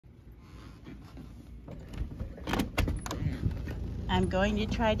I'm going to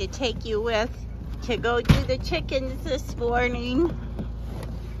try to take you with to go do the chickens this morning.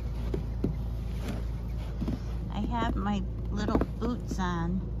 I have my little boots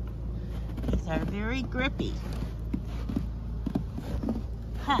on. These are very grippy.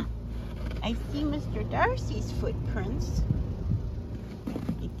 Huh. I see Mr. Darcy's footprints,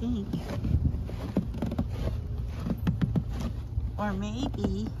 I think. Or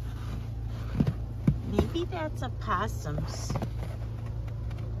maybe that's a possum's.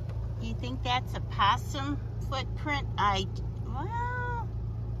 Do you think that's a possum footprint? Well,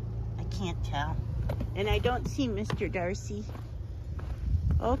 I can't tell. And I don't see Mr. Darcy.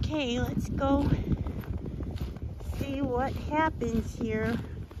 Okay, let's go see what happens here.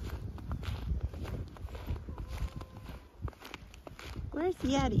 Where's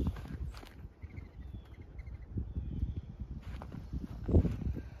Yeti?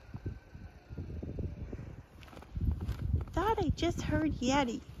 Thought I just heard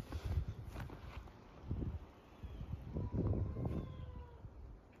Yeti.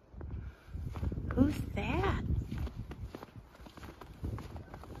 Who's that?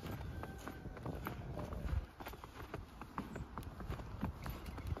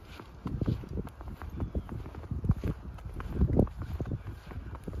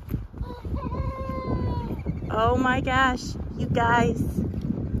 Oh my gosh, you guys.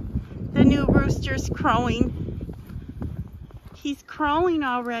 The new rooster's crowing. He's crowing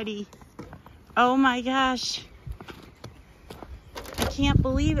already. Oh my gosh. I can't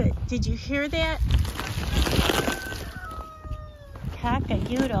believe it. Did you hear that?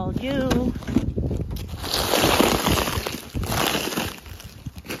 Cock-a-doodle-doo.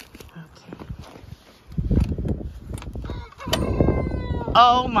 Okay.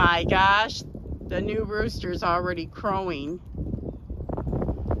 Oh my gosh. The new rooster's already crowing.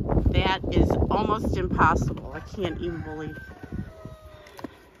 That is almost impossible. I can't even believe it.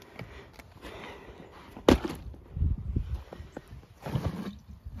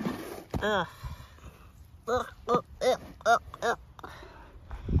 Ugh. Ugh, ugh, ugh, ugh, ugh.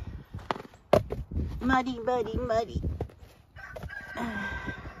 Muddy, muddy, muddy.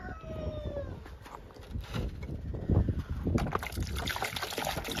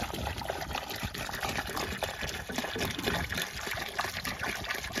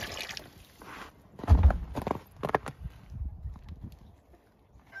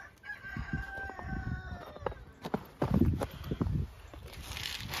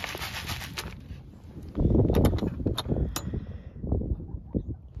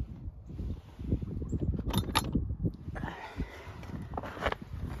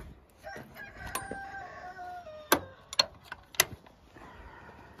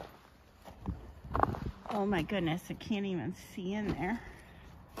 Oh my goodness, I can't even see in there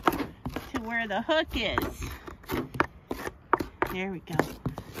to where the hook is. There we go.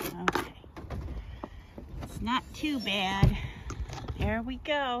 Okay. It's not too bad. There we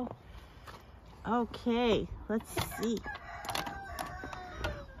go. Okay, let's see.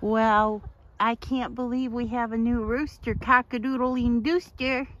 Well, I can't believe we have a new rooster, cock-a-doodling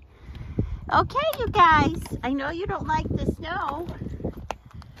dooster. Okay, you guys, I know you don't like the snow.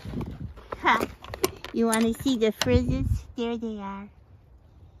 Ha. You want to see the frizzes? There they are.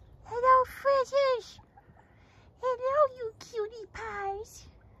 Hello, frizzes. Hello, you cutie pies.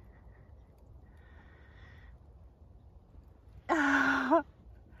 Oh.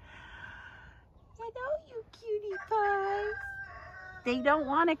 Hello, you cutie pies. They don't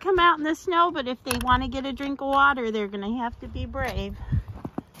want to come out in the snow, but if they want to get a drink of water, they're going to have to be brave.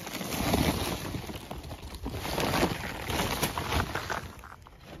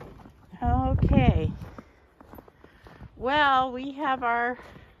 Okay. Well, we have a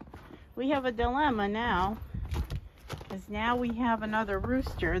dilemma now, because now we have another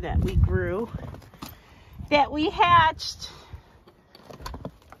rooster that we grew, that we hatched.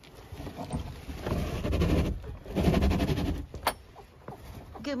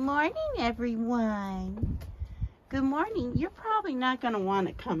 Good morning, everyone. Good morning. You're probably not going to want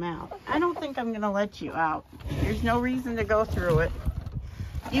to come out. I don't think I'm going to let you out. There's no reason to go through it.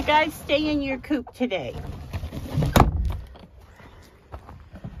 You guys stay in your coop today.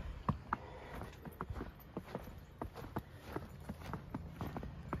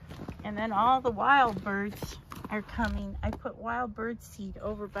 And then all the wild birds are coming. I put wild bird seed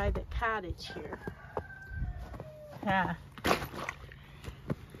over by the cottage here. Yeah.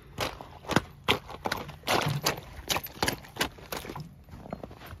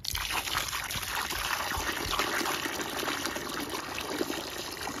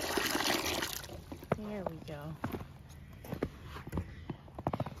 There we go.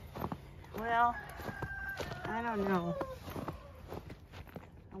 Well, I don't know.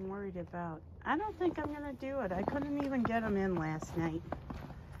 I'm worried about. I don't think I'm gonna do it. I couldn't even get them in last night.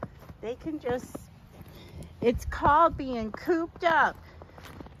 They can just, it's called being cooped up.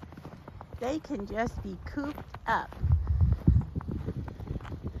 They can just be cooped up.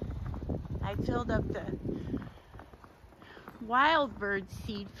 I filled up the wild bird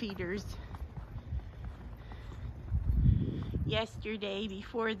seed feeders yesterday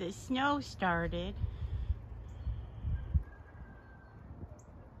before the snow started.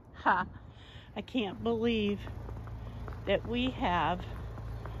 Ha! I can't believe that we have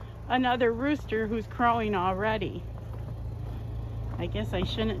another rooster who's crowing already. I guess I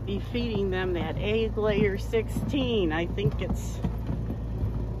shouldn't be feeding them that egg layer 16. I think it's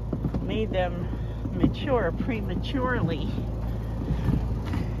made them mature prematurely.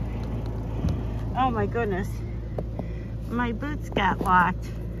 Oh my goodness. My boots got locked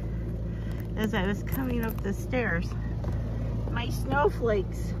as I was coming up the stairs. My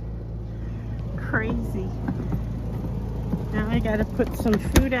snowflakes. Crazy. Now I gotta put some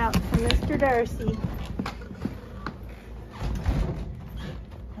food out for Mr. Darcy.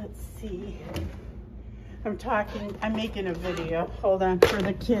 Let's see. I'm making a video. Hold on, for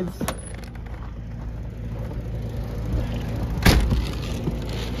the kids.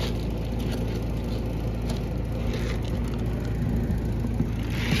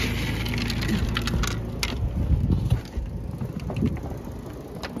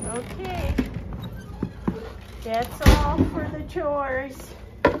 Okay. That's all for the chores.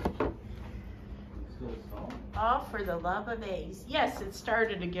 All for the love of eggs. Yes, it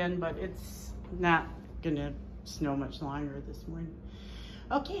started again, but it's not gonna snow much longer this morning.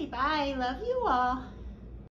 Okay, bye. Love you all.